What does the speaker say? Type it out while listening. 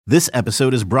This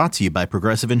episode is brought to you by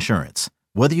Progressive Insurance.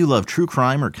 Whether you love true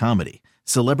crime or comedy,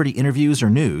 celebrity interviews or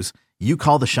news, you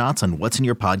call the shots on what's in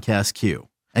your podcast queue.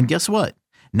 And guess what?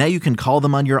 Now you can call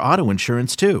them on your auto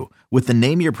insurance too with the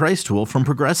Name Your Price tool from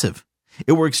Progressive.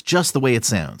 It works just the way it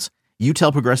sounds. You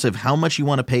tell Progressive how much you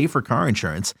want to pay for car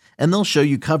insurance, and they'll show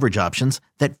you coverage options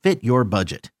that fit your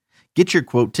budget. Get your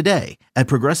quote today at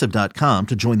Progressive.com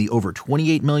to join the over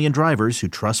 28 million drivers who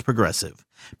trust Progressive.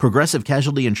 Progressive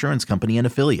Casualty Insurance Company and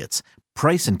Affiliates.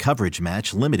 Price and coverage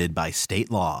match limited by state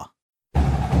law.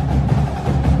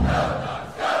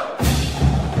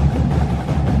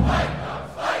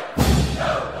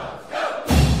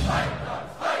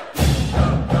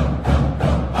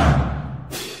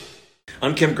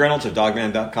 I'm Kim Reynolds of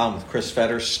DawgmanRadio.com with Chris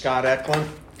Fetter, Scott Eklund.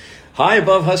 High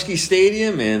above Husky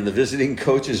Stadium in the visiting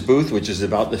coach's booth, which is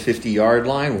about the 50-yard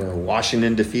line, where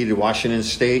Washington defeated Washington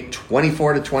State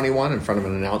 24-21 in front of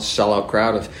an announced sellout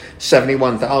crowd of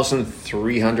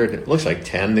 71,300. It looks like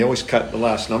 10. They always cut the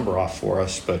last number off for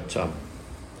us, but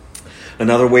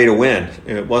another way to win.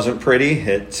 It wasn't pretty.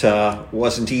 It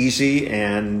wasn't easy,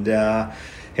 and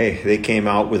hey, they came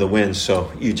out with a win, so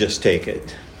you just take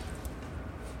it.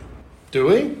 Do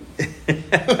we?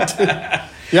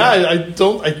 I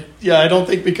don't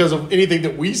think because of anything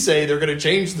that we say they're going to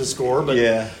change the score. But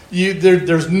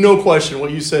there's no question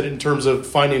what you said in terms of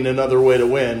finding another way to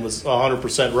win was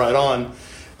 100% right on.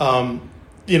 I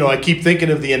keep thinking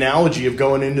of the analogy of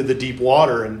going into the deep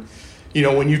water. And,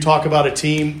 when you talk about a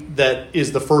team that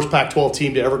is the first Pac-12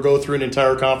 team to ever go through an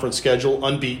entire conference schedule,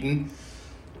 unbeaten,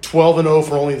 12-0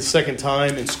 for only the second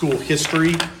time in school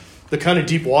history, the kind of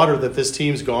deep water that this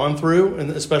team's gone through,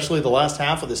 and especially the last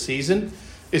half of the season,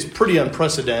 is pretty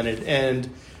unprecedented. And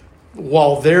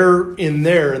while they're in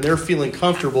there and they're feeling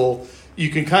comfortable, you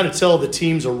can kind of tell the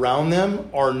teams around them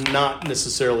are not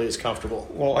necessarily as comfortable.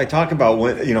 Well, I talk about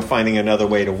finding another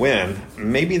way to win.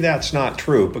 Maybe that's not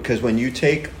true, because when you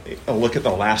take a look at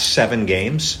the last 7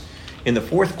 games, in the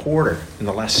fourth quarter, in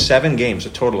the last 7 games, a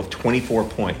total of 24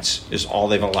 points is all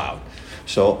they've allowed.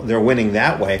 So they're winning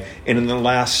that way. And in the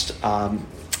last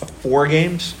 4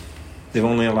 games, they've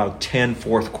only allowed 10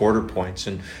 fourth quarter points.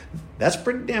 And that's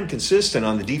pretty damn consistent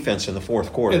on the defense in the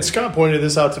fourth quarter. And Scott pointed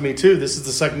this out to me, too. This is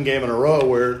the second game in a row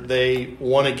where they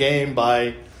won a game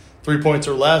by 3 points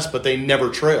or less, but they never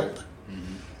trailed.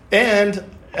 Mm-hmm. And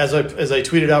as I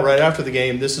tweeted out right after the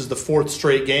game, this is the 4th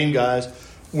straight game, guys,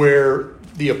 where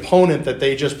the opponent that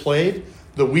they just played,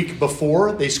 the week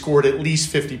before, they scored at least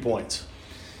 50 points.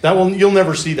 You'll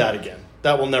never see that again.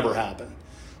 That will never happen.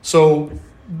 So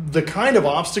the kind of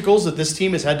obstacles that this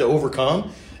team has had to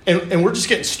overcome, and we're just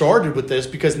getting started with this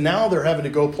because now they're having to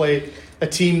go play a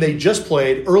team they just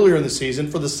played earlier in the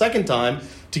season for the second time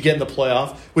to get in the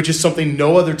playoff, which is something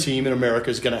no other team in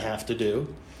America is going to have to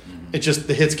do. It's just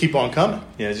the hits keep on coming.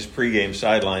 Yeah, just pregame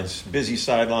sidelines. Busy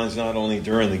sidelines not only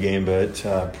during the game, but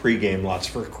pregame, lots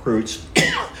of recruits.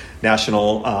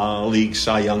 National League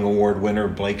Cy Young Award winner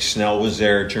Blake Snell was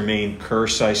there. Jermaine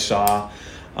Kearse I saw.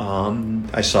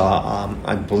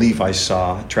 I believe I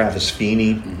saw Travis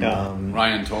Feeney. Mm-hmm.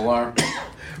 Ryan Tolar.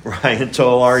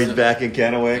 He's back in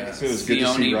Kennewick. Yeah, it was good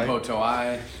to see, right?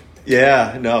 Potoai.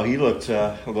 Yeah, no, he looked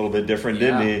a little bit different,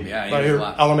 didn't he? Yeah, right here,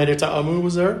 Alameda Ta'amu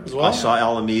was there as well. I saw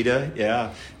Alameda,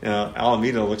 yeah.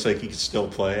 Alameda looks like he could still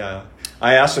play.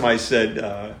 I asked him, I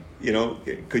said,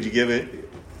 could you give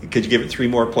it 3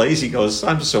 more plays? He goes,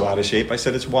 I'm so out of shape. I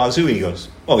said, it's Wazoo. He goes,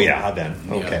 oh, yeah, then.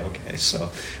 Okay. So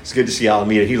it's good to see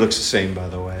Alameda. He looks the same, by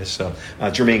the way. So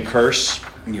Jermaine Kearse.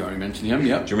 You already mentioned him,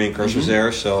 yeah. Jermaine Kearse was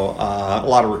there. So a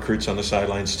lot of recruits on the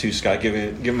sidelines, too, Scott. Give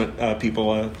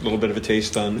people a little bit of a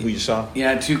taste on who you saw.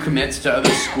 Yeah, 2 commits to other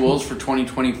schools for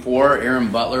 2024.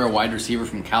 Aaron Butler, a wide receiver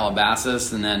from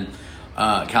Calabasas, and then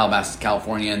Calabasas,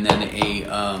 California, and then a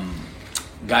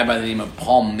guy by the name of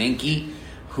Paul Menke,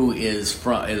 who is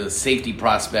a safety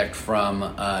prospect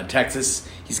from Texas.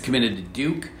 He's committed to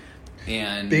Duke.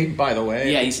 And big, by the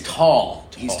way. Yeah, he's tall.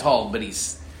 He's tall, but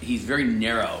he's very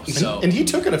narrow. And he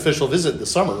took an official visit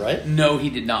this summer, right? No, he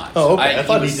did not. Oh, okay. I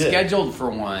thought he did. Scheduled for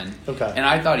one. Okay. And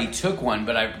I thought he took one,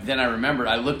 but I remembered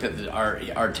I looked at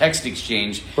our text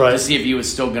exchange right. to see if he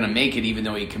was still going to make it, even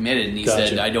though he committed. And he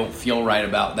said, I don't feel right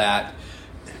about that.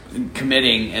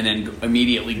 Committing and then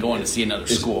immediately going to see another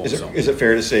school. Is it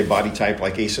fair to say body type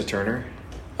like Asa Turner?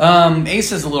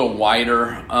 Asa's a little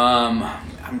wider.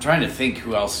 I'm trying to think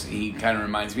who else he kind of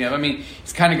reminds me of. I mean,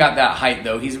 he's kind of got that height,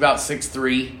 though. He's about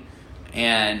 6'3",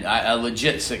 and a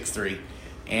legit 6'3",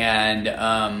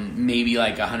 and maybe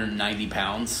like 190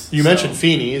 pounds. You mentioned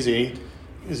Feeney. Is he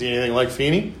anything like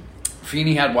Feeney?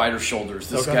 Feeney had wider shoulders.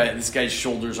 This guy's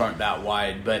shoulders aren't that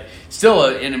wide, but still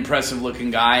an impressive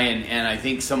looking guy, and I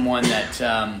think someone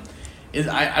that is.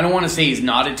 I don't want to say he's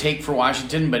not a take for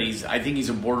Washington, but I think he's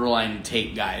a borderline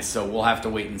take guy. So we'll have to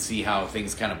wait and see how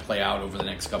things kind of play out over the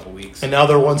next couple weeks. And now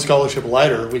they're one scholarship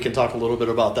lighter. We can talk a little bit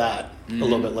about that a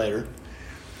little bit later.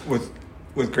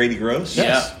 With Grady Gross?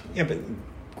 Yes. Yeah, but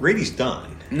Grady's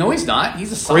done. No, he's not.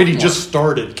 He's a sophomore. Grady just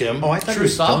started, Kim. Oh, I thought True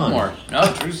sophomore. Done.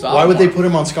 No, true sophomore. Why would they put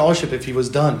him on scholarship if he was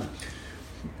done?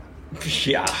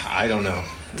 Yeah, I don't know.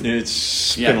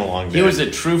 It's been a long day. He was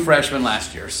a true freshman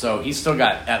last year, so he's still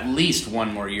got at least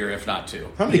one more year, if not two.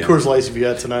 How many Coors Lights have you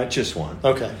had tonight? Just one.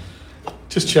 Okay.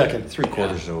 Just checking.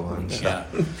 3/4 of one. So. Yeah.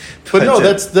 But no,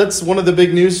 that's one of the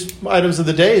big news items of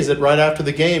the day is that right after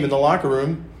the game in the locker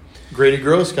room, Grady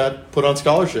Gross got put on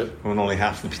scholarship. When only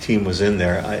half the team was in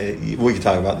there. We can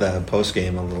talk about the post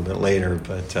game a little bit later,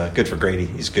 but good for Grady.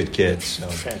 He's a good kid. So.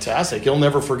 Fantastic. You'll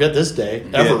never forget this day,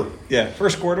 ever. Yeah.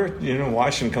 First quarter,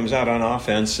 Washington comes out on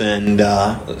offense, and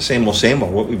same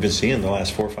old, what we've been seeing the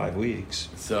last 4 or 5 weeks.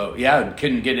 So,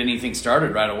 couldn't get anything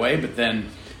started right away, but then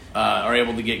are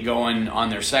able to get going on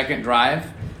their second drive,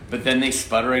 but then they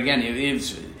sputter again.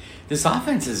 This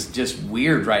offense is just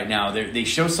weird right now. They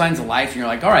show signs of life, and you're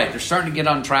like, all right, they're starting to get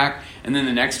on track. And then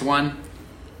the next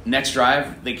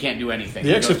drive, they can't do anything.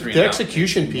 The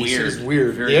execution piece is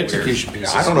weird. Very the execution weird.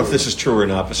 piece. I don't know if this is true or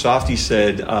not, but Softy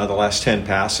said the last 10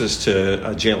 passes to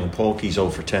Jalen Polk, he's 0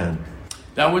 for 10.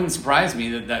 That wouldn't surprise me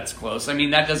that that's close. I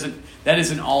mean, that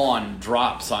isn't all on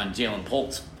drops on Jalen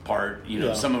Polk's part.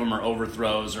 Some of them are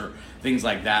overthrows or things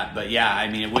like that. But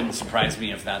it wouldn't surprise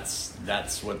me if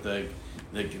that's what the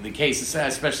case is,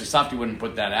 especially Softy wouldn't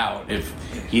put that out if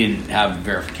he didn't have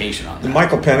verification on that. The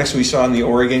Michael Penix we saw in the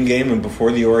Oregon game and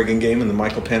before the Oregon game and the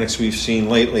Michael Penix we've seen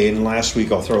lately, and last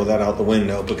week I'll throw that out the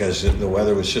window because the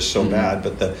weather was just so bad,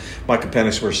 but the Michael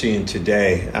Penix we're seeing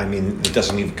today, it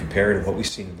doesn't even compare to what we've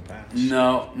seen in the past.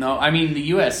 No. I mean,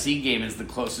 the USC game is the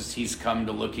closest he's come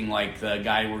to looking like the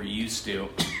guy we're used to.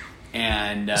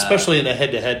 And especially in a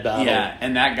head-to-head battle. Yeah,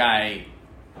 and that guy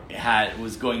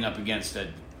was going up against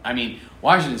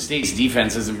Washington State's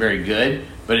defense isn't very good,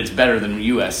 but it's better than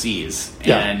USC's.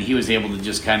 Yeah. And he was able to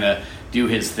just kind of do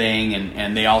his thing,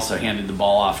 and they also handed the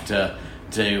ball off to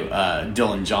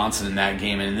Dylan Johnson in that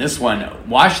game. And in this one,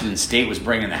 Washington State was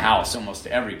bringing the house almost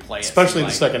every play. Especially in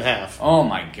the second half. Oh,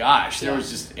 my gosh. It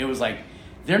was like,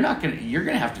 you're going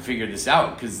to have to figure this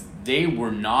out because they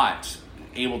were not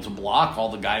able to block all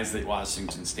the guys that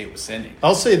Washington State was sending.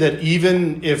 I'll say that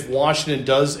even if Washington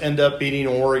does end up beating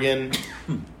Oregon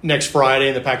next Friday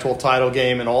in the Pac-12 title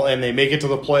game and they make it to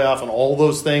the playoff and all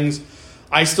those things,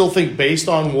 I still think based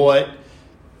on what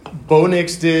Bo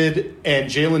Nix did and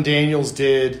Jalen Daniels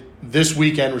did this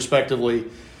weekend respectively,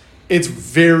 it's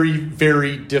very,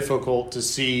 very difficult to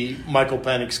see Michael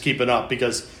Penix keeping up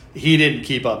because he didn't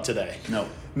keep up today.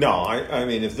 No, I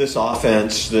mean, if this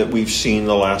offense that we've seen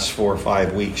the last 4 or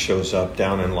 5 weeks shows up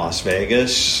down in Las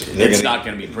Vegas, it's not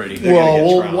going to be pretty.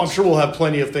 I'm sure we'll have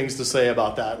plenty of things to say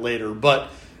about that later. But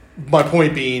my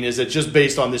point being is that just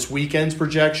based on this weekend's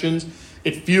projections,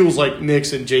 it feels like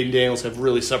Nix and Jaden Daniels have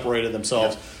really separated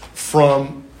themselves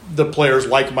from the players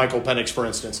like Michael Penix, for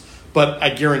instance. But I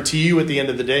guarantee you at the end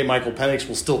of the day, Michael Penix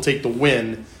will still take the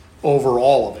win over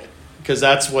all of it. Because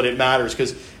that's what it matters.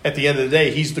 Because at the end of the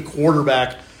day, he's the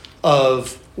quarterback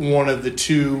of one of the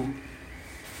two,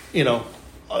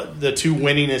 the two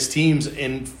winningest teams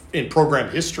in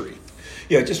program history.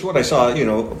 Yeah, just what I saw,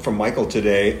 from Michael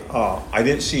today. I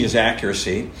didn't see his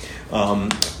accuracy.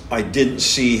 I didn't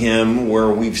see him where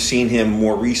we've seen him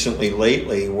more recently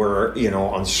lately, where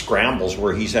on scrambles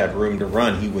where he's had room to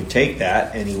run, he would take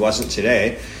that, and he wasn't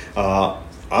today. I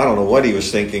don't know what he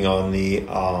was thinking on the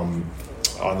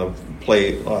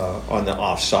play on the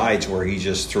offsides where he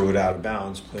just threw it out of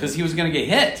bounds because he was going to get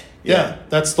hit. Yeah,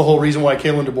 that's the whole reason why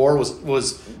Kalen DeBoer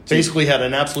was basically had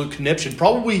an absolute conniption.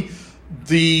 Probably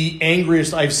the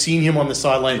angriest I've seen him on the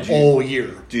sideline all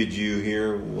year. Did you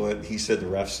hear what he said the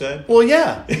ref said? Well,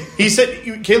 yeah. He said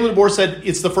Kalen DeBoer said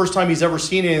it's the first time he's ever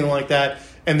seen anything like that,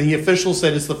 and the official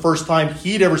said it's the first time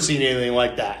he'd ever seen anything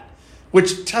like that.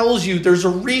 Which tells you there's a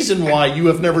reason why you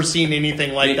have never seen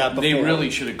anything like that before. They really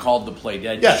should have called the play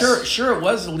dead. Yes. Sure, it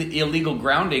was illegal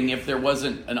grounding if there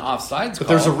wasn't an offsides call. But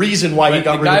there's a reason why he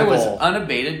got rid of the ball. The guy was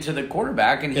unabated to the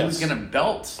quarterback, and he was going to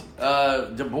belt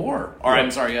DeBoer. Or,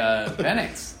 I'm sorry,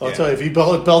 Penix. I'll tell you, if he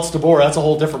belts DeBoer, that's a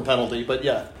whole different penalty. But,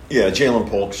 yeah. Yeah, Jalen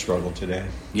Polk struggled today.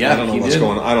 Yeah, I don't know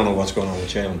what's going on with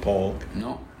Jalen Polk.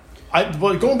 No.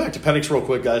 But going back to Penix real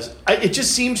quick, guys, it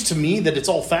just seems to me that it's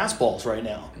all fastballs right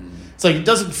now. It's like it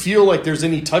doesn't feel like there's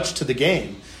any touch to the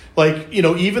game. Like,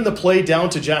 even the play down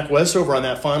to Jack Westover on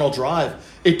that final drive,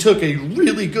 it took a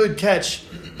really good catch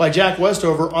by Jack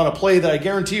Westover on a play that I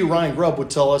guarantee you Ryan Grubb would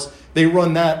tell us they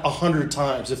run that 100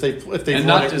 times if they run it once. And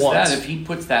not just that, if he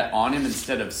puts that on him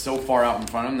instead of so far out in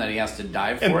front of him that he has to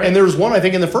dive for it. And there was one, I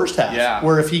think, in the first half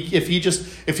where if he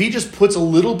just puts a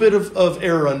little bit of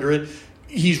air under it,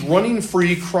 he's running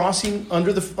free, crossing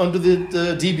under the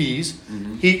DBs.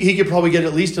 Mm-hmm. He could probably get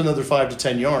at least another 5 to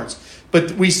 10 yards.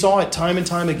 But we saw it time and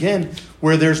time again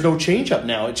where there's no changeup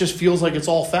now. It just feels like it's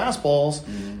all fastballs,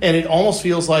 and it almost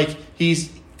feels like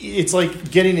it's like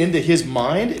getting into his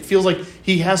mind. It feels like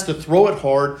he has to throw it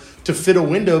hard to fit a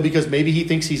window because maybe he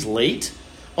thinks he's late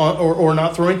or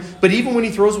not throwing. But even when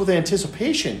he throws with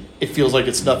anticipation, it feels like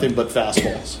it's nothing but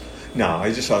fastballs. No,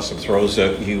 I just saw some throws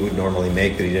that he would normally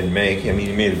make that he didn't make. I mean,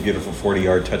 he made a beautiful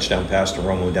 40-yard touchdown pass to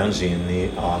Rome Odunze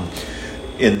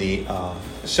in the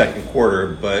second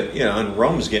quarter, but and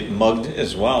Rome's getting mugged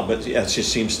as well. But it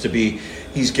just seems to be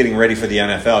he's getting ready for the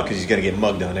NFL because he's going to get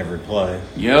mugged on every play.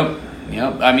 Yep.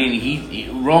 I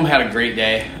mean, Rome had a great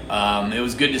day. It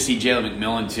was good to see Jalen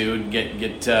McMillan too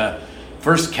get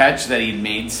first catch that he'd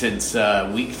made since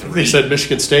week 3. They said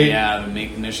Michigan State. Yeah, the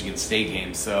Michigan State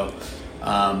game. So,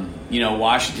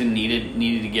 Washington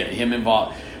needed to get him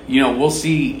involved. We'll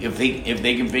see if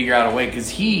they can figure out a way because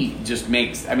he just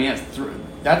makes. I mean,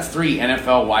 that's 3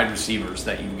 NFL wide receivers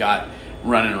that you've got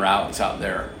running routes out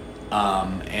there,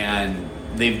 and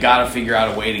they've got to figure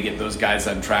out a way to get those guys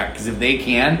on track because if they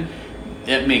can.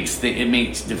 It makes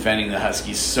defending the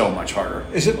Huskies so much harder.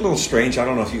 Is it a little strange? I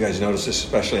don't know if you guys noticed this,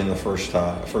 especially in the first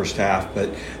half,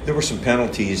 but there were some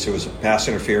penalties. There was a pass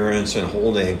interference and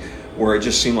holding where it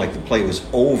just seemed like the play was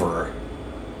over,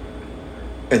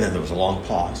 and then there was a long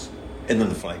pause, and then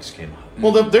the flags came out.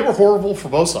 Well, they were horrible for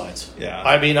both sides. Yeah.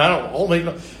 I mean, I don't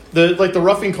know. The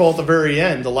roughing call at the very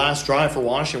end, the last drive for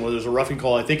Washington, where there's a roughing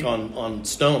call, I think, on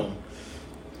Stone.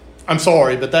 I'm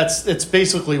sorry, but it's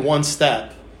basically one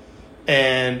step.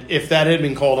 And if that had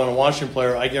been called on a Washington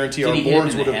player, I guarantee our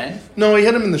boards would have. No, he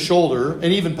hit him in the shoulder. And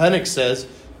even Penix says,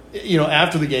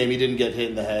 after the game, he didn't get hit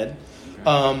in the head.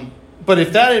 Okay. But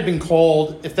if that had been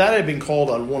called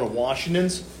on one of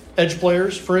Washington's edge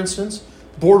players, for instance,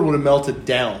 the board would have melted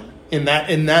down in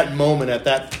that moment at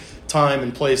that time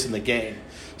and place in the game.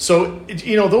 So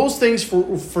those things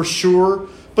for sure.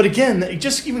 But again,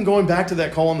 just even going back to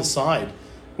that call on the side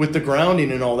with the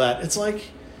grounding and all that, it's like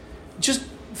just.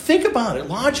 Think about it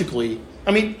logically.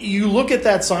 I mean, you look at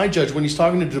that side judge when he's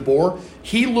talking to DeBoer,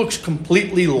 he looks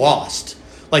completely lost.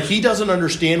 Like he doesn't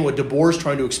understand what DeBoer is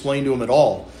trying to explain to him at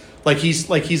all. Like he's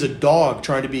a dog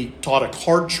trying to be taught a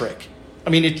card trick. I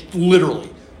mean, it literally.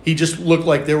 He just looked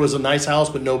like there was a nice house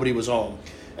but nobody was home.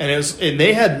 And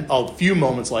they had a few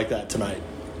moments like that tonight.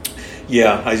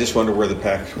 Yeah, I just wonder where the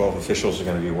Pac-12 officials are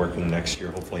going to be working next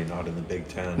year. Hopefully not in the Big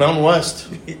Ten. Mountain West.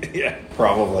 Yeah,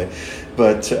 probably.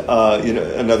 But,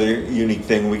 another unique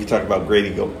thing, we could talk about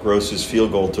Grady Gross's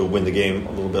field goal to win the game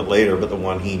a little bit later, but the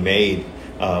one he made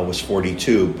was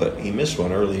 42. But he missed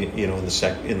one early, in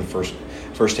the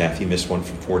first half. He missed one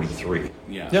from 43.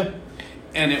 Yeah. Yep.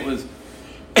 And it was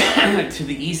to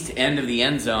the east end of the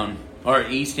end zone, or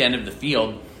east end of the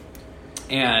field,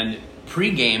 and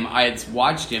pre-game, I had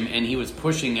watched him, and he was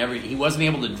pushing he wasn't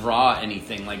able to draw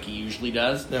anything like he usually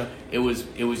does. Yeah. It was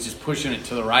just pushing it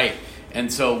to the right.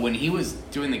 And so when he was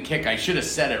doing the kick, I should have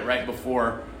said it right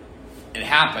before it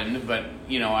happened, but,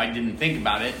 I didn't think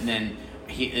about it. And then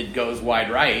it goes wide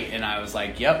right, and I was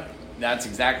like, yep, that's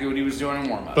exactly what he was doing in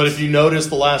warm-ups. But if you notice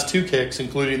the last 2 kicks,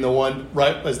 including the one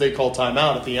right as they call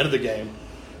timeout at the end of the game,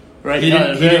 right? He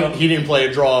didn't play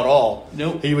a draw at all.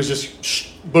 Nope. He was just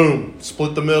boom,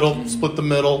 split the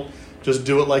middle, just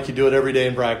do it like you do it every day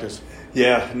in practice.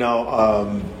 Yeah,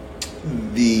 no,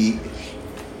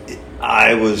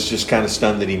 I was just kind of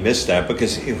stunned that he missed that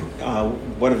because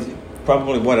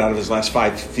probably out of his last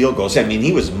 5 field goals. I mean,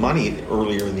 he was money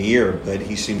earlier in the year, but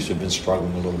he seems to have been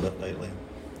struggling a little bit lately.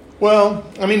 Well,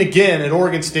 I mean, again, at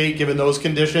Oregon State, given those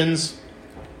conditions,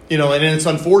 and it's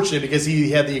unfortunate because he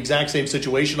had the exact same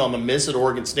situation on the miss at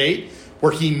Oregon State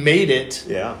where he made it.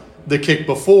 Yeah. The kick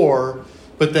before,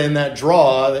 but then that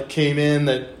draw that came in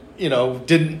that,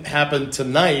 didn't happen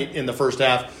tonight in the first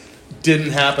half,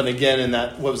 didn't happen again in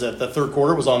that, what was that, the third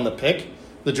quarter was on the pick,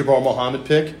 the Jabbar Muhammad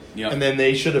pick. Yep. And then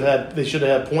they should have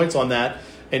had points on that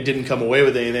and didn't come away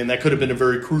with anything. That could have been a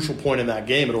very crucial point in that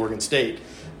game at Oregon State.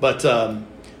 But,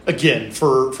 again,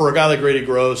 for a guy like Grady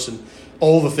Gross and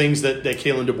all the things that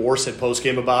Kalen DeBoer said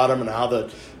post-game about him and how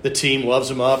the team loves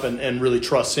him up and really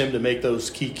trusts him to make those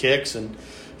key kicks. And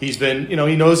he's been,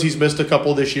 he knows he's missed a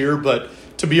couple this year. But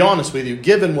to be honest with you,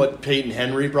 given what Peyton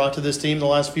Henry brought to this team the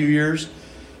last few years,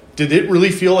 did it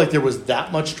really feel like there was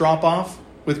that much drop-off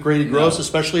with Grady Gross,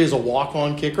 especially as a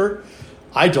walk-on kicker?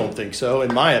 I don't think so,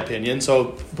 in my opinion.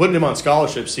 So putting him on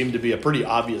scholarship seemed to be a pretty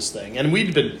obvious thing. And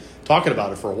we'd been talking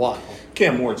about it for a while.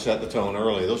 Cam Ward set the tone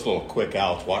early. Those little quick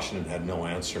outs, Washington had no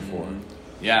answer for.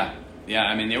 Yeah. Yeah,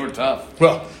 I mean, they were tough.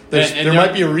 Well, there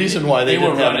might be a reason why they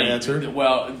didn't have an answer.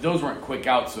 Well, those weren't quick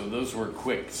outs, so those were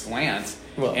quick slants.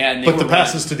 Well, but the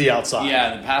passes to the outside.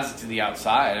 Yeah, the passes to the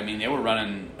outside. I mean, they were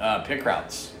running pick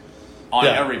routes on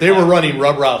every They play. were running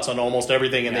rub routes on almost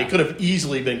everything, and they could have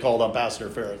easily been called on pass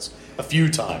interference a few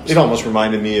times. It almost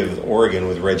reminded me of Oregon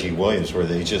with Reggie Williams, where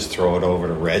they just throw it over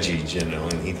to Reggie,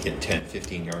 and he'd get 10,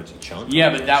 15 yards a chunk. Yeah,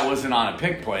 but that wasn't on a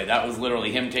pick play. That was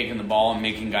literally him taking the ball and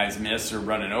making guys miss or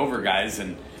running over guys,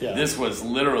 and this was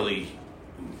literally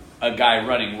a guy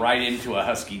running right into a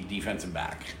Husky defensive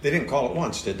back. They didn't call it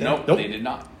once, did they? Nope. They did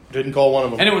not. Didn't call one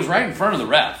of them. And it was right in front of the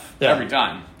ref every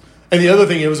time. And the other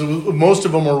thing, it was most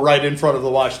of them were right in front of the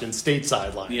Washington State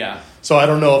sideline. Yeah. So I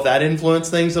don't know if that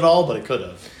influenced things at all, but it could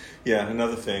have. Yeah,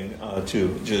 another thing,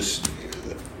 too,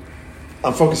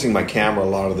 I'm focusing my camera a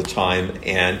lot of the time,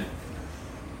 and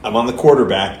I'm on the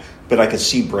quarterback, but I can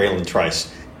see Braylon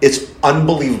Trice. It's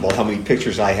unbelievable how many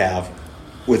pictures I have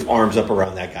with arms up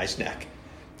around that guy's neck.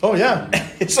 Oh, yeah.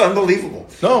 It's unbelievable.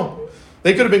 No.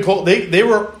 They could have been called. They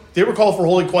were called for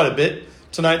holding quite a bit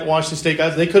tonight, the Washington State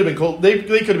guys. They could have been called. They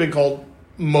could have been called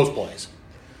most plays.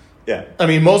 Yeah. I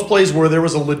mean, most plays where there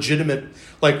was a legitimate,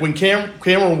 like when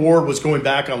Cameron Ward was going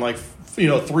back on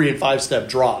 3 and 5 step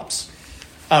drops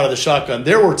out of the shotgun,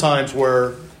 there were times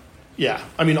where,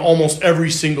 almost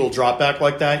every single drop back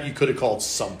like that, you could have called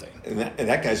something. And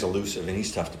that guy's elusive, and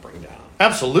he's tough to bring down.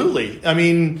 Absolutely. I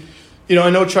mean, I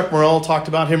know Chuck Morrell talked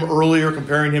about him earlier,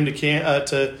 comparing him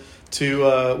to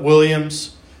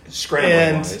Williams.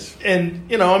 Scrambling-wise. And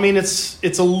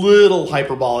it's a little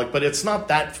hyperbolic, but it's not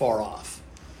that far off.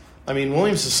 I mean,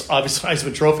 Williams is obviously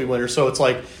Heisman Trophy winner, so it's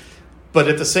like, but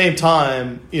at the same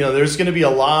time, there's going to be a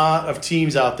lot of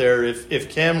teams out there.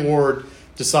 If Cam Ward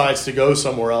decides to go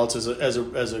somewhere else as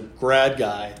a grad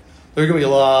guy, there are going to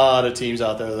be a lot of teams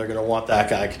out there that are going to want that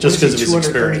guy just because of his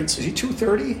experience. Is he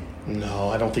 230? No,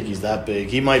 I don't think he's that big.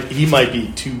 He might be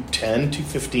 210,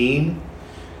 215.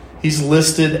 He's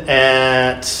listed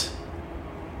at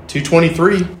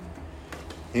 223.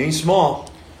 He ain't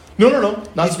small. No,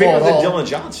 not He's small bigger at all. than Dylan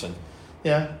Johnson.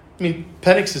 Yeah, I mean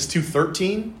Penix is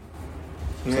 213.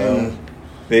 So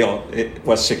They all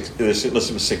was six. This was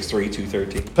 6'3",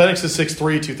 213. Penix is 6'3",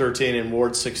 213, and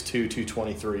Ward's 6'2",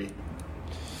 223.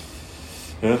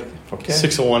 Yeah, okay.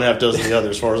 6 of one, half dozen of the other,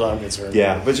 as far as I'm concerned.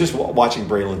 Yeah, but just watching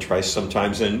Braylon Trice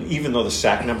sometimes, and even though the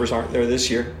sack numbers aren't there this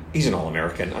year, he's an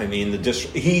All-American. I mean,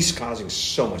 he's causing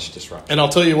so much disruption. And I'll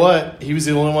tell you what, he was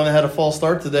the only one that had a false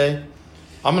start today.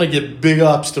 I'm going to give big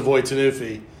ups to Voit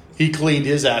Tanufi. He cleaned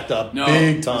his act up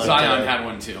big time. Zion had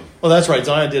one too. Well, that's right.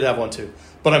 Zion did have one too.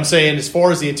 But I'm saying, as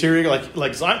far as the interior,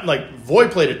 like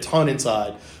Voit played a ton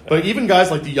inside. But even guys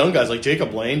like the young guys, like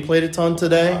Jacob Lane, played a ton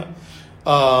today.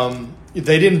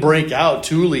 They didn't break out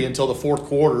Thule until the fourth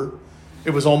quarter.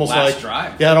 It was almost Last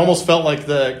drive. Yeah, it almost felt like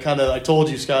the kind of, I told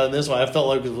you, Scott, in this one, I felt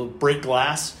like it was a break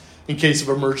glass in case of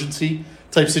emergency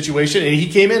type situation. And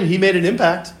he came in, he made an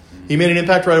impact. He made an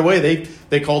impact right away.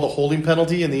 They called a holding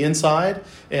penalty in the inside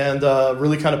and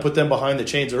really kind of put them behind the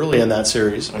chains early in that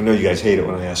series. I know you guys hate it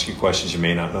when I ask you questions you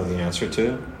may not know the answer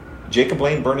to. Jacob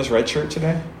Lane burned his red shirt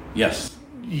today? Yes.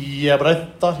 Yeah, but I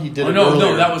thought he did it earlier.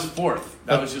 earlier. No, that was fourth.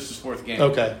 That was just his fourth game.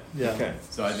 Okay, yeah. Okay.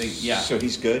 So I think, So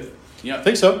he's good? Yeah. I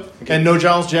think so. Okay. And no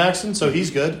Giles Jackson, so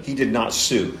he's good. He did not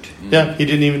suit. Yeah, he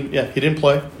didn't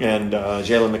play. And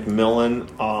Jalen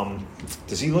McMillan,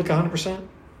 does he look 100%?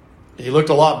 He looked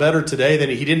a lot better today than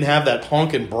he didn't have that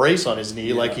honking brace on his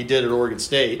knee like he did at Oregon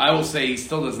State. I will say he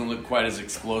still doesn't look quite as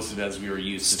explosive as we were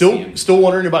used to seeing. Still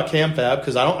wondering about Cam Fab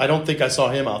because I don't think I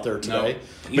saw him out there today.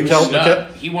 No,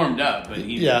 he warmed up, but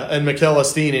and Mikel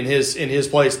Esteen in his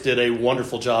place did a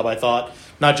wonderful job. I thought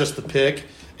not just the pick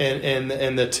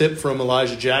and the tip from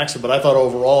Elijah Jackson, but I thought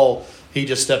overall he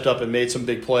just stepped up and made some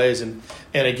big plays. And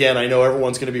again, I know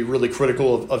everyone's going to be really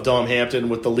critical of Dom Hampton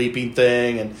with the leaping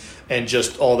thing and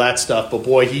just all that stuff. But,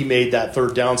 boy, he made that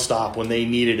third down stop when they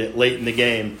needed it late in the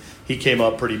game. He came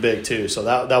up pretty big, too. So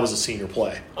that was a senior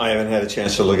play. I haven't had a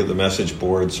chance to look at the message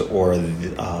boards or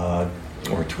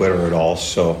Twitter at all,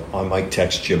 so I might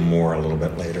text Jim Moore a little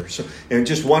bit later. So, and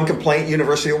just one complaint,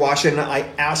 University of Washington, I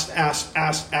asked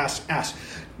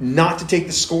not to take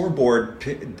the scoreboard,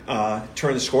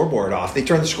 turn the scoreboard off. They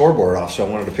turned the scoreboard off, so I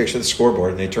wanted to picture the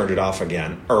scoreboard, and they turned it off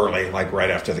again early, like right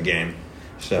after the game.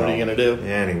 So what are you going to do?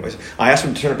 Anyways, I asked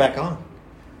them to turn it back on.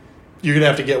 You're going to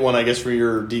have to get one, I guess, for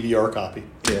your DVR copy.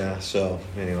 Yeah, so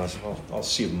anyways, I'll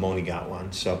see if Moni got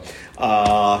one. So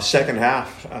second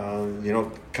half,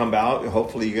 come out.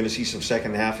 Hopefully you're going to see some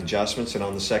second half adjustments. And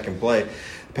on the second play,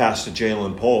 pass to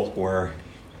Jalen Polk, where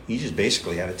he just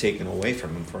basically had it taken away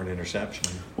from him for an interception.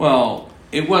 Well,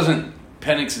 it wasn't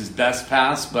Penix's best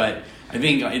pass, but I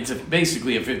think it's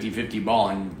basically a 50-50 ball,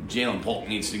 and Jalen Polk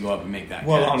needs to go up and make that catch.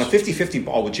 Well, on a 50-50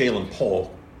 ball with Jalen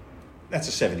Polk, that's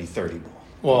a 70-30 ball.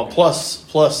 Well,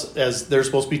 plus, as they're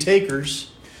supposed to be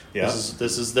takers, yeah.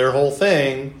 This is their whole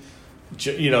thing.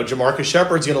 Jamarcus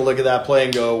Shepard's going to look at that play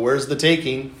and go, "Where's the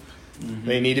taking?" Mm-hmm.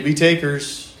 They need to be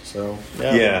takers. So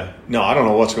yeah. No, I don't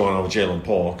know what's going on with Jalen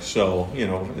Polk. So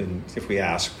and if we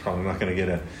ask, probably not going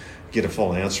to get a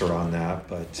full answer on that.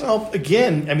 But well,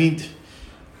 again, I mean,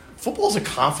 football's a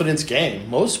confidence game.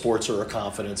 Most sports are a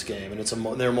confidence game, and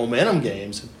they're momentum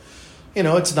games.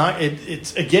 It's not.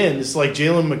 It's like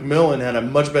Jalen McMillan had a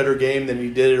much better game than he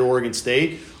did at Oregon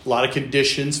State. A lot of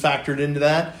conditions factored into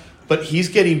that, but he's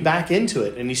getting back into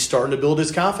it, and he's starting to build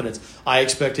his confidence. I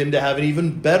expect him to have an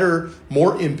even better,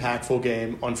 more impactful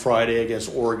game on Friday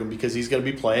against Oregon because he's going to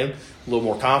be playing a little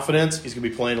more confidence. He's going to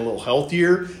be playing a little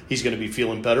healthier. He's going to be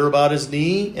feeling better about his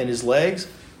knee and his legs.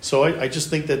 So I just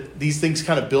think that these things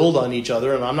kind of build on each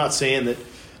other, and I'm not saying that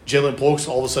Jalen Polk's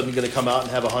all of a sudden going to come out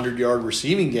and have a 100-yard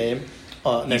receiving game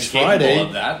next Friday,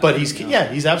 of that, but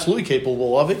he's absolutely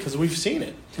capable of it because we've seen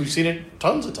it. We've seen it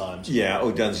tons of times. Yeah,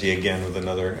 Odunze again with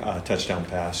another touchdown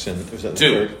pass, and was that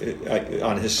Two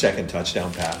on his second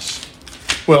touchdown pass.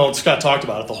 Well, Scott talked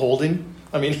about it, the holding.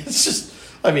 I mean, it's just.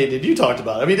 I mean, you talked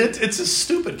about it. I mean, it's just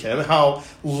stupid, Kim, how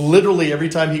literally every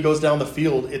time he goes down the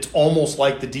field, it's almost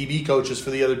like the DB coaches for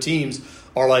the other teams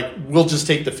are like, "We'll just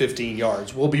take the 15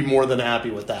 yards. We'll be more than happy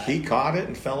with that." He caught it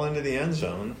and fell into the end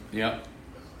zone. Yep.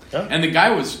 Yeah. And the guy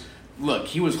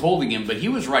he was holding him, but he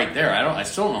was right there. I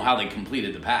still don't know how they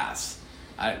completed the pass.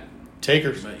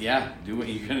 Takers. But yeah, do what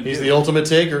you're going to do. He's the ultimate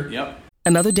taker. Yep.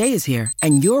 Another day is here,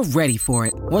 and you're ready for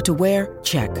it. What to wear?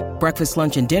 Check. Breakfast,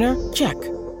 lunch, and dinner? Check.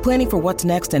 Planning for what's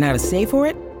next and how to save for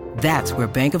it? That's where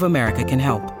Bank of America can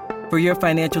help. For your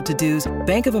financial to-dos,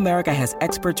 Bank of America has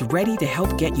experts ready to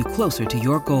help get you closer to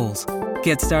your goals.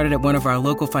 Get started at one of our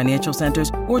local financial centers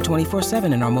or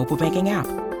 24/7 in our mobile banking app.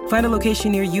 Find a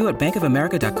location near you at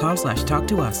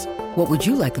bankofamerica.com/talktous. What would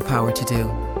you like the power to do?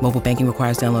 Mobile banking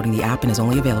requires downloading the app and is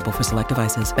only available for select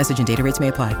devices. Message and data rates may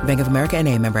apply. Bank of America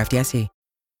NA, member FDIC.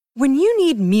 When you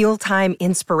need mealtime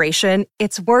inspiration,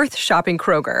 it's worth shopping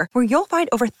Kroger, where you'll find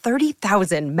over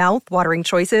 30,000 mouth-watering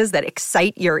choices that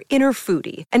excite your inner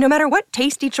foodie. And no matter what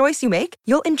tasty choice you make,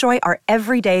 you'll enjoy our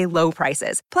everyday low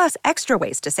prices, plus extra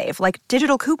ways to save, like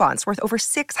digital coupons worth over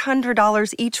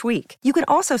 $600 each week. You can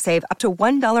also save up to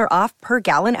 $1 off per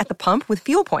gallon at the pump with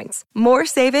fuel points. More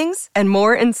savings and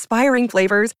more inspiring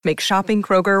flavors make shopping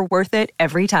Kroger worth it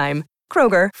every time.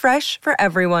 Kroger, fresh for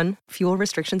everyone. Fuel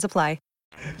restrictions apply.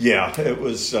 Yeah, it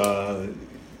was, for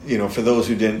those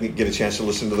who didn't get a chance to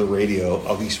listen to the radio,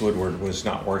 Elise Woodward was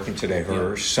not working today.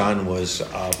 Her son was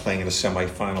playing in a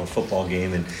semifinal football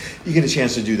game, and you get a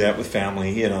chance to do that with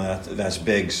family. That's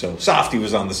big. So Softy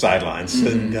was on the sidelines. Mm-hmm.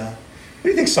 And what do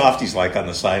you think Softy's like on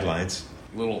the sidelines?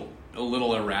 A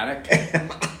little erratic.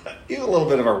 He's a little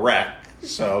bit of a wreck.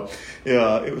 So,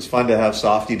 it was fun to have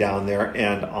Softy down there,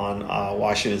 and on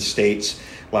Washington State's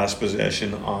last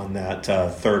possession on that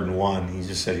 3rd and 1, he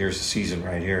just said, "Here's the season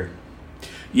right here."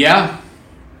 Yeah.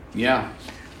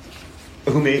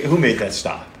 Who made that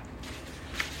stop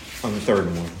on the 3rd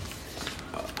and 1?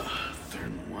 3rd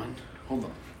and 1. Hold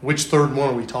on. Which 3rd and 1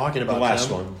 are we talking about? The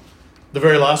last one. The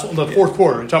very last one, the fourth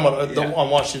quarter. You're talking about on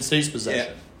Washington State's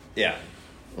possession. Yeah.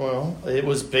 Well, it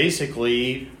was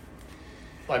basically.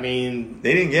 I mean,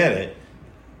 they didn't get it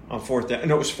on 4th down.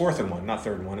 No, it was 4th and 1, not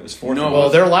 3rd and 1. It was 4th. No, well,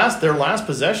 their last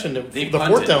possession, the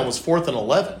 4th down was 4th and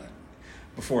 11.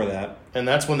 Before that, and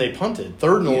that's when they punted.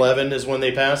 3rd and 11 is when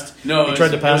they passed. No, they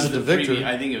tried to pass it to Victor.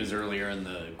 I think it was earlier in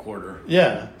the quarter.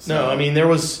 Yeah, no, I mean there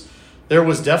was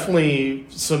definitely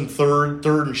some third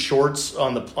and shorts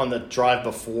on the drive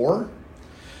before.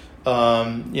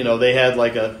 They had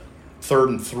like a 3rd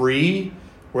and 3.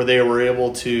 Where they were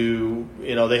able to,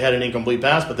 they had an incomplete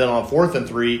pass, but then on 4th and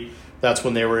 3, that's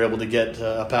when they were able to get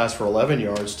a pass for 11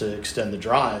 yards to extend the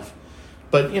drive.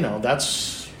 But,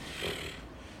 that's,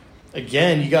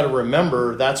 again, you got to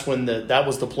remember that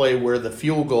was the play where the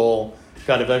field goal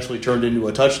got eventually turned into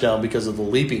a touchdown because of the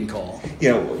leaping call.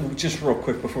 Just real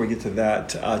quick before we get to that,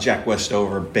 Jack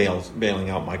Westover bailing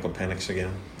out Michael Penix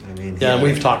again. I mean, and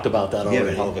we've talked about that already.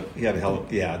 He had a hell of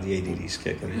the ADD's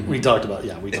kicking. We talked about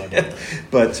that.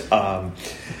 But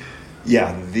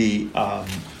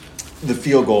the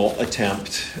field goal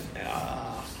attempt,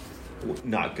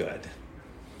 not good.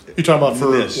 You're talking about for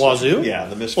Wazoo? Yeah,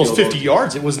 the missed field goal. Well, it's 50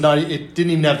 yards. It was not. It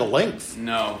didn't even have the length.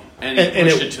 No, and he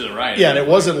pushed it to the right. Yeah, and it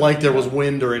wasn't like there was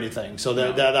wind or anything, so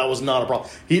that was not a problem.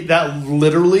 That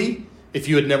literally, if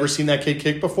you had never seen that kid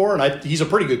kick before, and he's a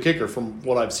pretty good kicker from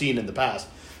what I've seen in the past,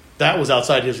 that was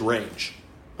outside his range.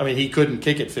 I mean, he couldn't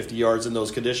kick it 50 yards in those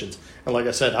conditions. And like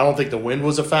I said, I don't think the wind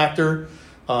was a factor.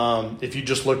 If you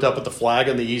just looked up at the flag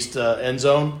in the east end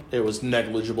zone, it was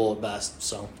negligible at best.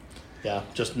 So, yeah,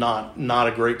 just not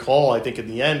a great call, I think, in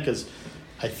the end, because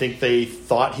I think they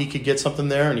thought he could get something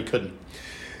there, and he couldn't.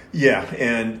 Yeah,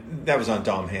 and that was on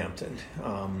Dom Hampton.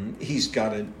 He's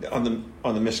got it on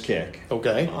the missed kick.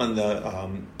 Okay. On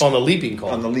the leaping call.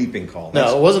 On the leaping call.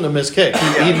 No, it wasn't a missed kick.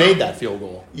 He made that field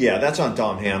goal. Yeah, that's on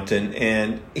Dom Hampton,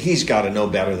 and he's got to know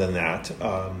better than that.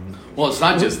 Well, it's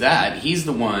not just that. He's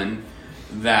the one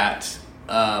that,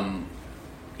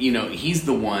 he's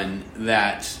the one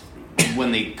that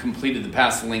when they completed the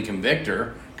pass to Lincoln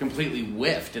Victor, completely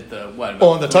whiffed at the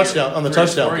on the touchdown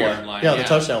play. Line. Yeah, the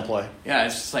touchdown play. Yeah,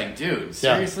 it's just like, dude,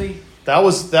 seriously? Yeah.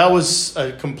 That was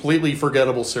a completely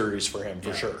forgettable series for him,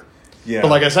 for sure. Yeah.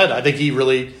 But like I said, I think he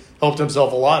really helped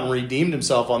himself a lot and redeemed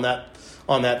himself on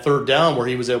that third down where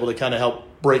he was able to kind of help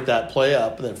break that play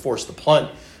up and then force the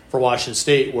punt for Washington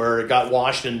State, where it got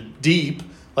Washington deep,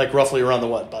 like roughly around the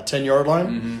about 10-yard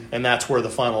line, and that's where the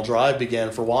final drive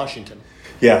began for Washington.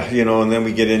 Yeah, and then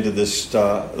we get into this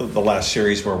the last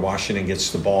series where Washington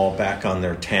gets the ball back on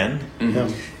their 10.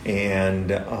 Mm-hmm.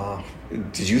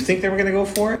 And did you think they were going to go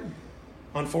for it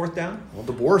on fourth down? Well,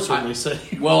 DeBoer certainly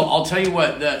said. Well, I'll tell you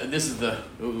what. The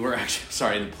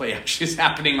play actually is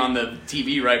happening on the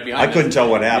TV right behind us. I couldn't tell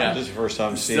what happened. Yeah. This is the first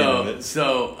time seeing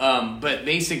it. But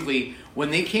basically,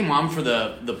 when they came on for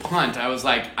the punt, I was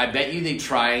like, I bet you they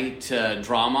try to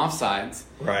draw them off sides.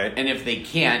 Right. And if they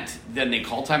can't, then they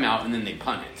call timeout and then they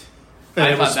punt it.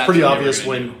 And it was pretty obvious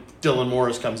when Dylan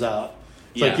Morris comes out.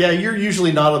 It's like, you're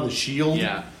usually not on the shield.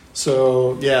 Yeah.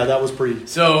 So, that was pretty.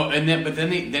 So,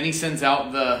 then he sends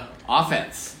out the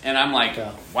offense. And I'm like,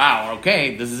 wow,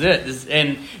 okay, this is it.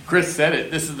 And Chris said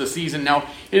it. This is the season. Now,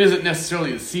 it isn't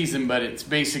necessarily the season, but it's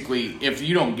basically, if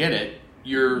you don't get it,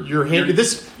 you're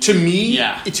this to me.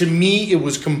 Yeah. To me, it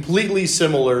was completely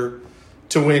similar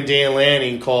to when Dan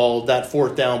Lanning called that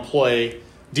fourth down play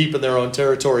deep in their own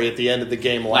territory at the end of the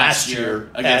game last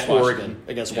year at Oregon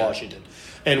against Washington.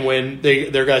 And when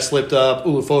their guy slipped up,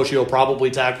 Ulofoshio probably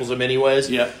tackles him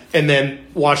anyways. Yeah. And then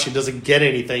Washington doesn't get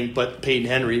anything, but Peyton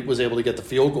Henry was able to get the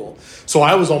field goal. So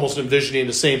I was almost envisioning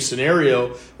the same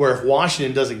scenario where if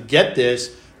Washington doesn't get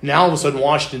this, now all of a sudden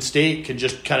Washington State can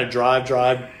just kind of drive,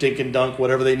 dink and dunk,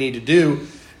 whatever they need to do,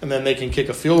 and then they can kick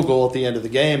a field goal at the end of the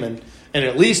game and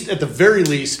at the very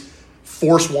least,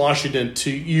 force Washington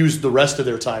to use the rest of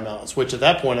their timeouts, which at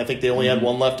that point I think they only had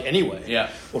one left anyway.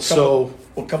 Yeah.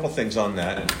 A couple things on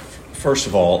that. First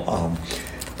of all,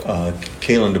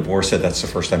 Kalen DeBoer said that's the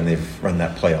first time they've run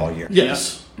that play all year.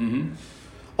 Yes. Yeah. Mm-hmm.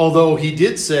 Although he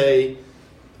did say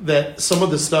that some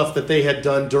of the stuff that they had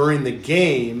done during the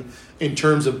game in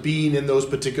terms of being in those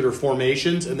particular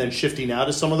formations and then shifting out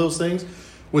of some of those things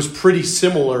was pretty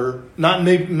similar, not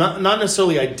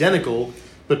necessarily identical,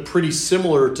 but pretty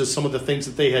similar to some of the things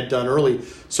that they had done early.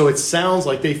 So it sounds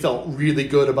like they felt really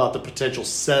good about the potential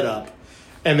setup.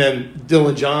 And then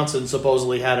Dylan Johnson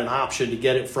supposedly had an option to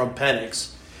get it from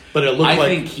Penix. But it looked I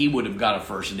think he would have got a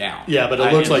first down. Yeah, but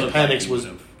it looks like Penix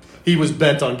was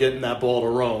bent on getting that ball to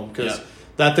Rome because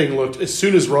that thing looked, as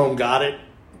soon as Rome got it,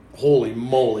 holy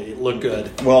moly, it looked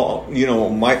good. Well,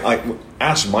 Michael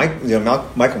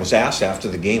was asked after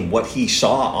the game what he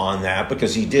saw on that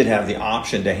because he did have the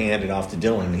option to hand it off to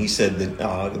Dylan. He said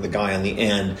that the guy on the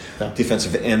end,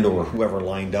 defensive end or whoever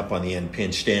lined up on the end,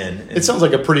 pinched in. It sounds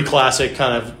like a pretty classic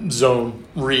kind of zone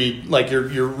read, like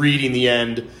you're reading the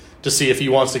end to see if he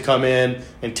wants to come in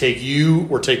and take you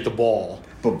or take the ball.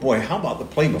 But boy, how about the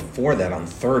play before that on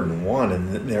 3rd and 1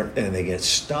 and they get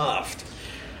stuffed?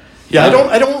 Yeah,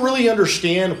 I don't really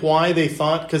understand why they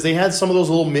thought, because they had some of those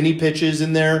little mini pitches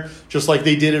in there, just like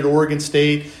they did at Oregon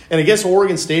State. And against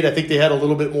Oregon State, I think they had a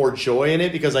little bit more joy in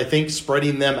it because I think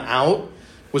spreading them out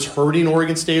was hurting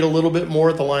Oregon State a little bit more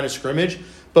at the line of scrimmage.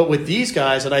 But with these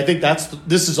guys, and I think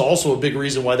this is also a big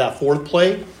reason why that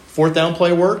fourth down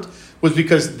play worked, was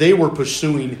because they were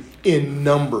pursuing in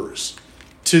numbers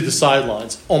to the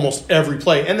sidelines almost every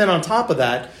play. And then on top of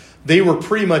that, they were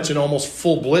pretty much in almost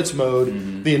full blitz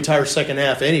mode the entire second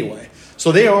half anyway.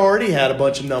 So they already had a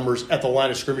bunch of numbers at the line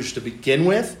of scrimmage to begin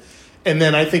with. And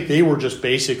then I think they were just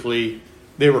basically,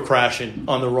 they were crashing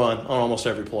on the run on almost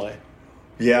every play.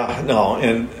 Yeah, no,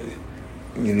 and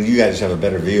you guys have a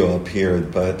better view up here,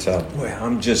 but boy,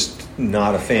 I'm just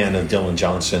not a fan of Dylan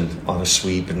Johnson on a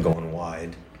sweep and going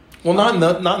wide. Well, not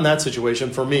in that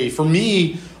situation for me. For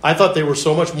me, I thought they were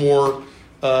so much more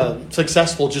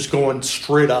successful just going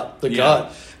straight up the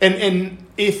gut. And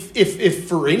if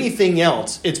for anything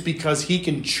else, it's because he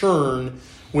can churn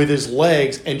with his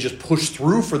legs and just push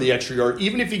through for the extra yard.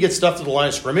 Even if he gets stuffed to the line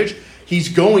of scrimmage, he's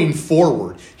going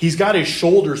forward. He's got his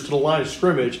shoulders to the line of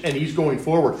scrimmage, and he's going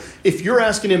forward. If you're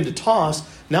asking him to toss,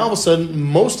 now all of a sudden,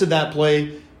 most of that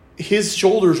play, his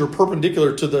shoulders are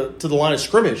perpendicular to the line of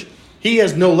scrimmage. He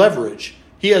has no leverage.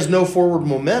 He has no forward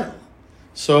momentum.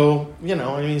 So,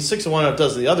 6 of one, half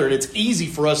does the other. And it's easy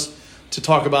for us to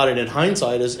talk about it in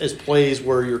hindsight as plays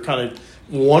where you're kind of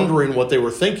wondering what they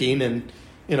were thinking. And,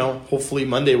 hopefully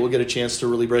Monday we'll get a chance to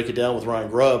really break it down with Ryan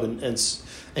Grubb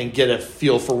and get a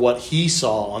feel for what he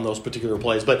saw on those particular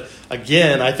plays. But,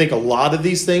 again, I think a lot of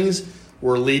these things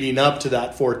were leading up to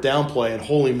that fourth down play. And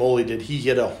holy moly, did he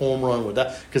hit a home run with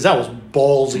that. Because that was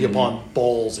ballsy upon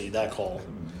ballsy, that call.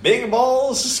 Big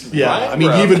balls. Yeah,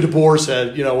 even DeBoer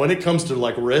said, when it comes to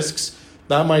risks,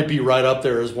 that might be right up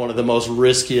there as one of the most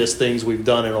riskiest things we've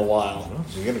done in a while. Well,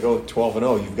 if you're going to go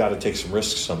 12-0, you've got to take some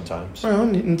risks sometimes. Well,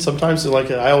 and sometimes,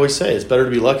 like I always say, it's better to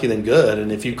be lucky than good.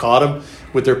 And if you caught them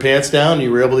with their pants down,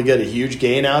 you were able to get a huge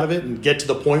gain out of it and get to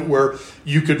the point where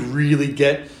you could really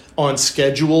get on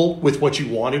schedule with what you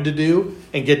wanted to do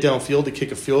and get downfield to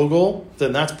kick a field goal,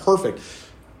 then that's perfect.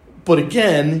 But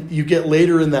again, you get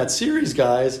later in that series,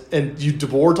 guys, and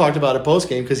DeBoer talked about it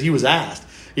post-game because he was asked.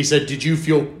 He said, did you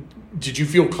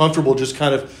feel comfortable just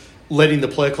kind of letting the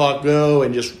play clock go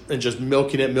and just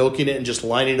milking it and just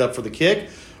lining it up for the kick?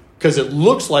 Because it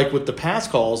looks like with the pass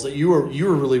calls that you were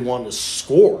really wanting to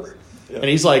score. Yeah. And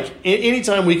he's like,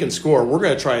 anytime we can score, we're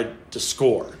going to try to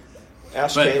score. But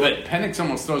Penix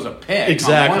almost throws a pick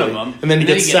on one of them. And then he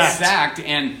gets sacked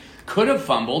and could have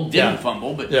fumbled, didn't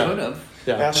fumble, but could have.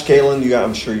 Yeah. Ask Kalen,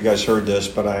 I'm sure you guys heard this,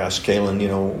 but I asked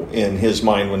Kalen, in his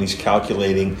mind when he's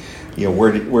calculating,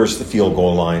 where's the field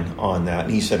goal line on that?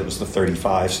 And he said it was the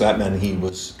 35, so that meant he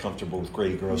was comfortable with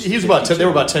Grady Gross. He was about 10, they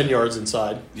were about 10 yards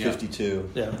inside. 52.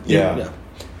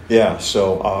 Yeah.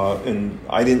 So, and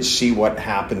I didn't see what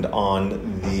happened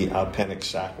on the Penix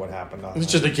sack. What happened on?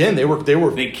 It's just again they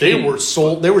were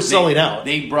selling out.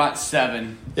 They brought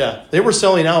 7. Yeah, they were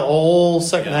selling out all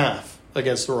second half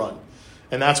against the run.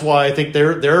 And that's why I think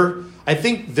their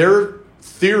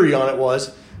theory on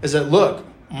it is that look,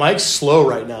 Mike's slow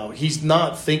right now. He's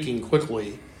not thinking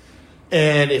quickly.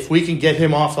 And if we can get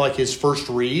him off like his first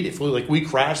read, if we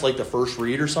crash like the first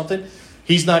read or something,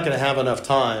 he's not going to have enough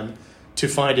time to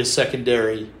find his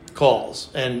secondary calls.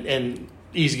 And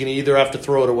he's going to either have to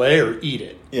throw it away or eat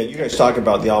it. Yeah, you guys talk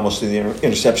about the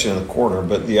interception in the corner,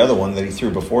 but the other one that he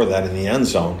threw before that in the end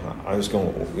zone, I was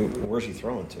going, where's he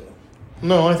throwing to?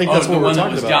 No, I think that's what we're talking about. The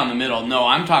one that was down the middle. No,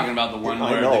 I'm talking about the one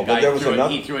where the guy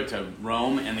he threw it to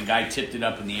Rome, and the guy tipped it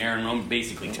up in the air, and Rome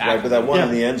basically tackled it. Right, but that one in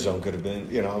the end zone could have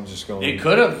been, I'm just going. It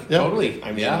could have, totally.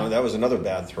 That was another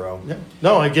bad throw. Yeah.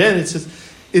 No, again,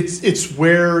 it's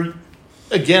where,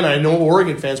 again, I know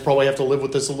Oregon fans probably have to live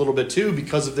with this a little bit too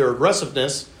because of their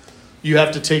aggressiveness. You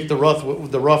have to take the rough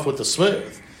with the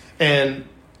smooth. And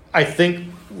I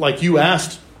think, like you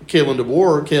asked Kalen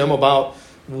DeBoer, Kim, about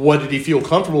what did he feel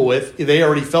comfortable with? They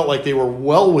already felt like they were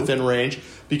well within range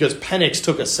because Penix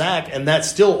took a sack, and that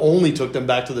still only took them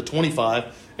back to the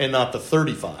 25 and not the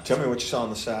 35. Tell me what you saw on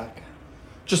the sack.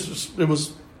 It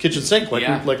was kitchen sink,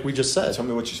 like we just said. Tell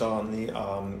me what you saw on the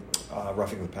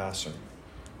roughing the passer.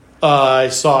 I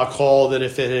saw a call that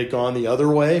if it had gone the other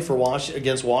way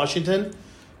against Washington,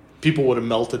 people would have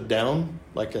melted down,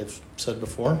 like I've said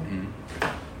before.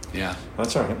 Mm-hmm. Yeah.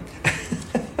 That's all right.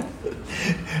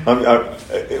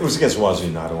 It was against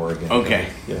Wazoo, not Oregon. Okay.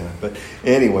 Yeah, but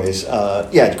anyways,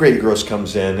 Grady Gross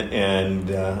comes in and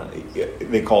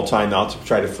they call timeout to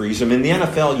try to freeze him. In the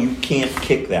NFL, you can't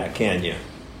kick that, can you?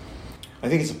 I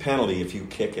think it's a penalty if you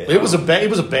kick it. It was a bang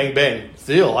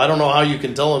deal. I don't know how you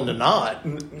can tell him to not.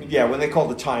 Yeah, when they call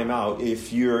the timeout,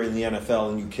 if you're in the NFL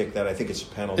and you kick that, I think it's a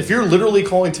penalty. If you're literally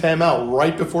calling timeout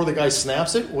right before the guy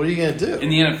snaps it, what are you going to do? In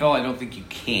the NFL, I don't think you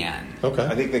can. Okay.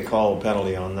 I think they call a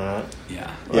penalty on that.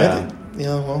 Yeah.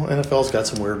 Well, NFL's got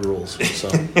some weird rules. So.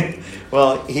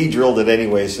 Well, he drilled it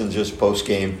anyways, and just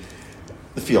post-game,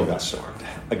 the field got stormed.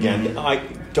 Again, I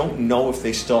don't know if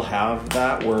they still have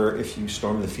that where if you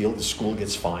storm the field, the school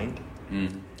gets fined.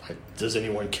 Does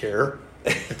anyone care?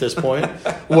 at this point.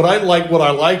 What I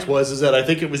liked was that I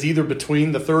think it was either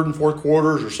between the third and fourth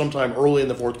quarters or sometime early in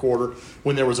the fourth quarter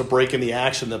when there was a break in the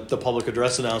action. The public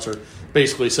address announcer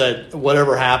basically said,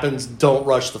 "Whatever happens, don't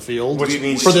rush the field for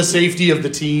the safety of the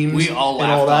teams." We all laughed.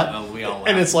 And all that. We all laughed.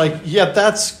 And it's like,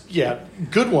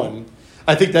 good one.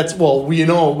 I think that's we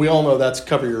all know that's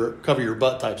cover your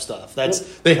butt type stuff.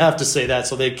 They have to say that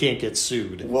so they can't get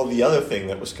sued. Well, the other thing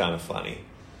that was kind of funny,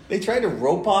 they tried to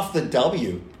rope off the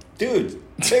W. Dude,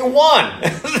 they won.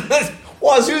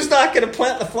 Wazoo's not going to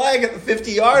plant the flag at the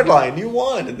 50-yard line. You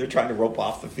won, and they're trying to rope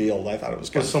off the field. I thought it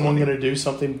was kind of someone going to do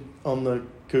something on the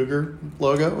Cougar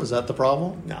logo? Was that the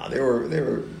problem? No, they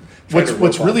were.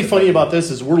 What's really funny about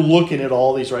this is we're looking at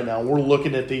all these right now. We're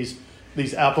looking at these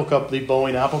Apple Cup, the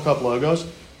Boeing Apple Cup logos.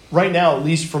 Right now, at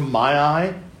least from my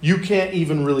eye, you can't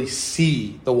even really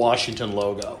see the Washington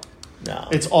logo. No.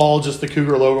 It's all just the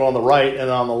Cougar logo on the right, and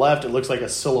on the left, it looks like a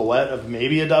silhouette of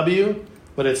maybe a W,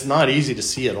 but it's not easy to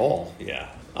see at all. Yeah.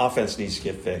 Offense needs to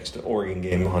get fixed. The Oregon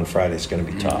game on Friday is going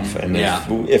to be tough. And Yeah.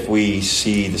 if we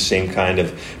see the same kind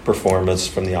of performance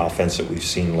from the offense that we've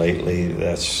seen lately,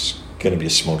 that's going to be a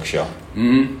smoke show.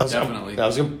 Mm-hmm. Definitely.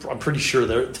 I'm pretty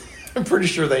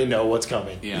sure they know what's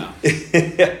coming. Yeah.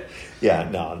 Yeah,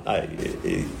 no.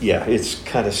 It's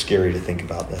kind of scary to think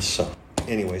about this. So,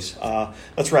 anyways,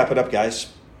 let's wrap it up,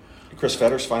 guys. Chris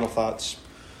Fetters, final thoughts?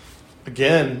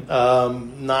 Again,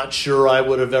 not sure I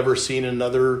would have ever seen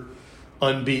another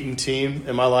unbeaten team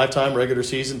in my lifetime, regular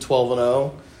season,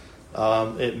 12-0.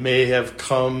 It may have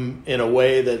come in a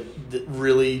way that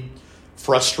really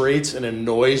frustrates and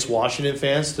annoys Washington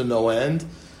fans to no end.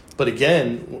 But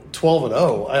again,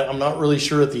 12-0, I'm not really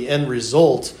sure at the end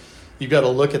result. You got to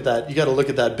look at that. You got to look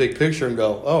at that big picture and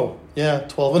go, "Oh, yeah,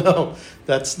 12-0.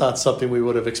 That's not something we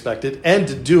would have expected." And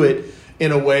to do it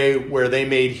in a way where they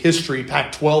made history,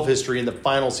 Pac-12 history, in the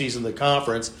final season of the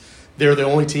conference. They're the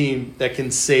only team that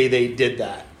can say they did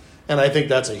that. And I think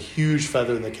that's a huge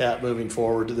feather in the cap moving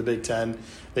forward to the Big Ten.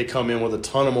 They come in with a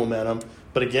ton of momentum.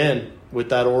 But again, with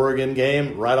that Oregon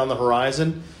game right on the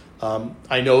horizon,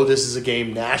 I know this is a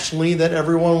game nationally that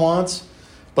everyone wants.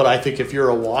 But I think if you're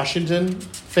a Washington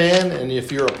fan and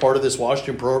if you're a part of this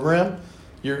Washington program,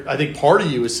 I think part of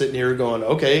you is sitting here going,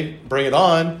 okay, bring it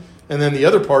on. And then the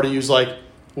other part of you is like,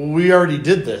 well, we already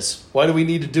did this. Why do we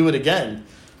need to do it again?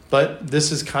 But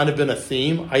this has kind of been a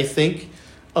theme, I think,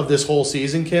 of this whole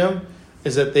season, Kim,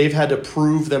 is that they've had to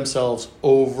prove themselves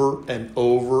over and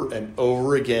over and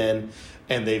over again,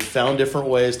 and they've found different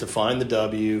ways to find the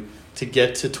W to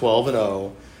get to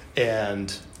 12-0,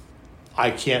 and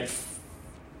I can't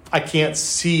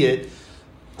see it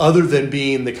other than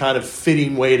being the kind of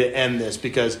fitting way to end this,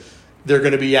 because they're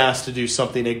going to be asked to do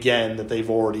something again that they've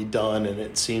already done, and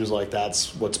it seems like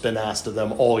that's what's been asked of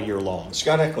them all year long.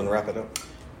 Scott Eklund, wrap it up.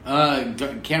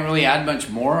 Can't really add much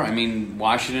more. I mean,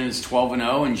 Washington is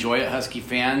 12-0. Enjoy it, Husky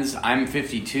fans. I'm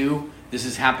 52. This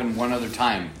has happened one other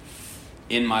time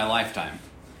in my lifetime.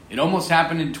 It almost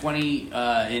happened in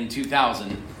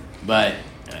 2000, but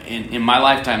in my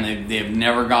lifetime, they've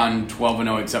never gone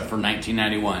 12-0 except for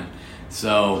 1991.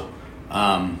 So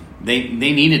they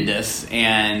needed this,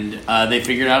 and they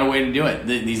figured out a way to do it.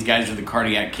 These guys are the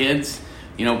cardiac kids.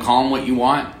 Call them what you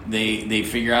want. They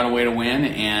figure out a way to win,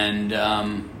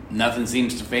 and nothing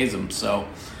seems to faze them. So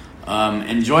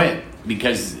enjoy it,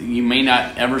 because you may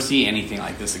not ever see anything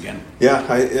like this again. Yeah,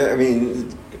 I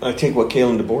mean, I think what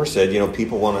Kalen DeBoer said,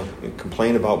 people want to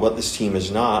complain about what this team is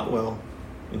not. Well,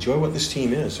 enjoy what this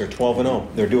team is. They're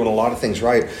 12-0. They're doing a lot of things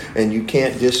right, and you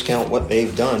can't discount what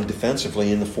they've done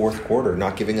defensively in the fourth quarter,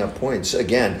 not giving up points.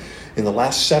 Again, in the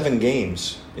last 7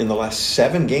 games, they've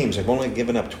only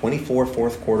given up 24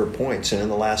 fourth quarter points, and in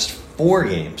the last 4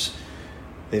 games,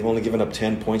 they've only given up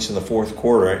 10 points in the fourth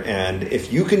quarter. And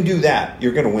if you can do that,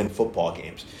 you're going to win football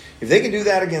games. If they can do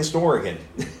that against Oregon,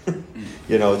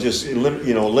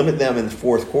 limit them in the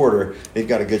fourth quarter, they've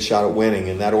got a good shot at winning.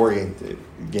 And that Oregon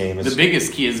game is... The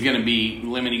biggest key is going to be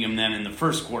limiting them then in the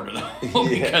first quarter, though,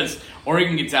 because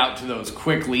Oregon gets out to those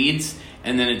quick leads,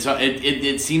 and then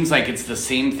it seems like it's the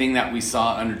same thing that we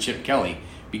saw under Chip Kelly,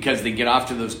 because they get off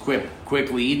to those quick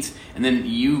leads, and then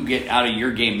you get out of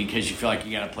your game because you feel like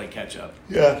you got to play catch up.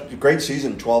 Yeah, great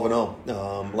season,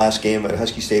 12-0. Last game at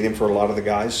Husky Stadium for a lot of the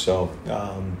guys. So,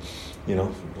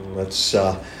 let's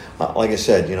like I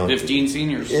said, 15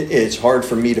 seniors. It's hard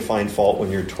for me to find fault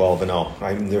when you're 12-0.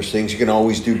 I mean, there's things you can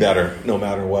always do better, no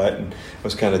matter what. And I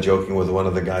was kind of joking with one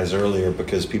of the guys earlier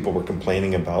because people were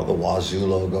complaining about the Wazoo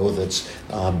logo that's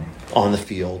on the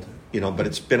field. but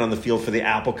it's been on the field for the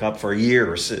Apple Cup for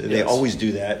years. They always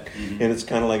do that. And it's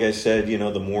kind of like I said,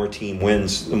 the more team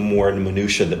wins, the more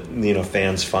minutia that,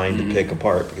 fans find to pick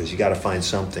apart, because you got to find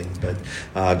something.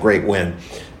 But great win.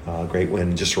 Great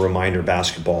win. Just a reminder,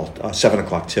 basketball, 7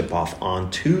 o'clock tip-off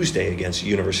on Tuesday against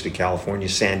University of California,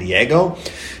 San Diego.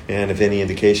 And if any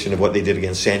indication of what they did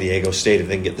against San Diego State, if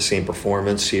they can get the same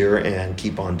performance here and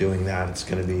keep on doing that, it's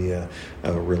going to be a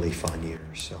really fun year.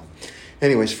 So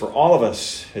anyways, for all of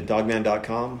us at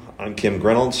Dawgman.com, I'm Kim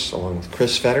Reynolds, along with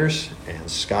Chris Fetters and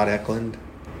Scott Eklund.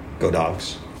 Go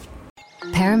Dogs.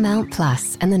 Paramount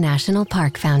Plus and the National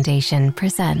Park Foundation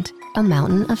present A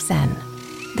Mountain of Zen.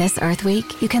 This Earth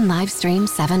Week, you can live stream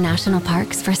 7 national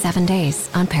parks for 7 days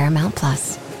on Paramount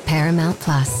Plus. Paramount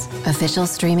Plus, official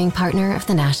streaming partner of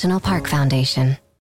the National Park Foundation.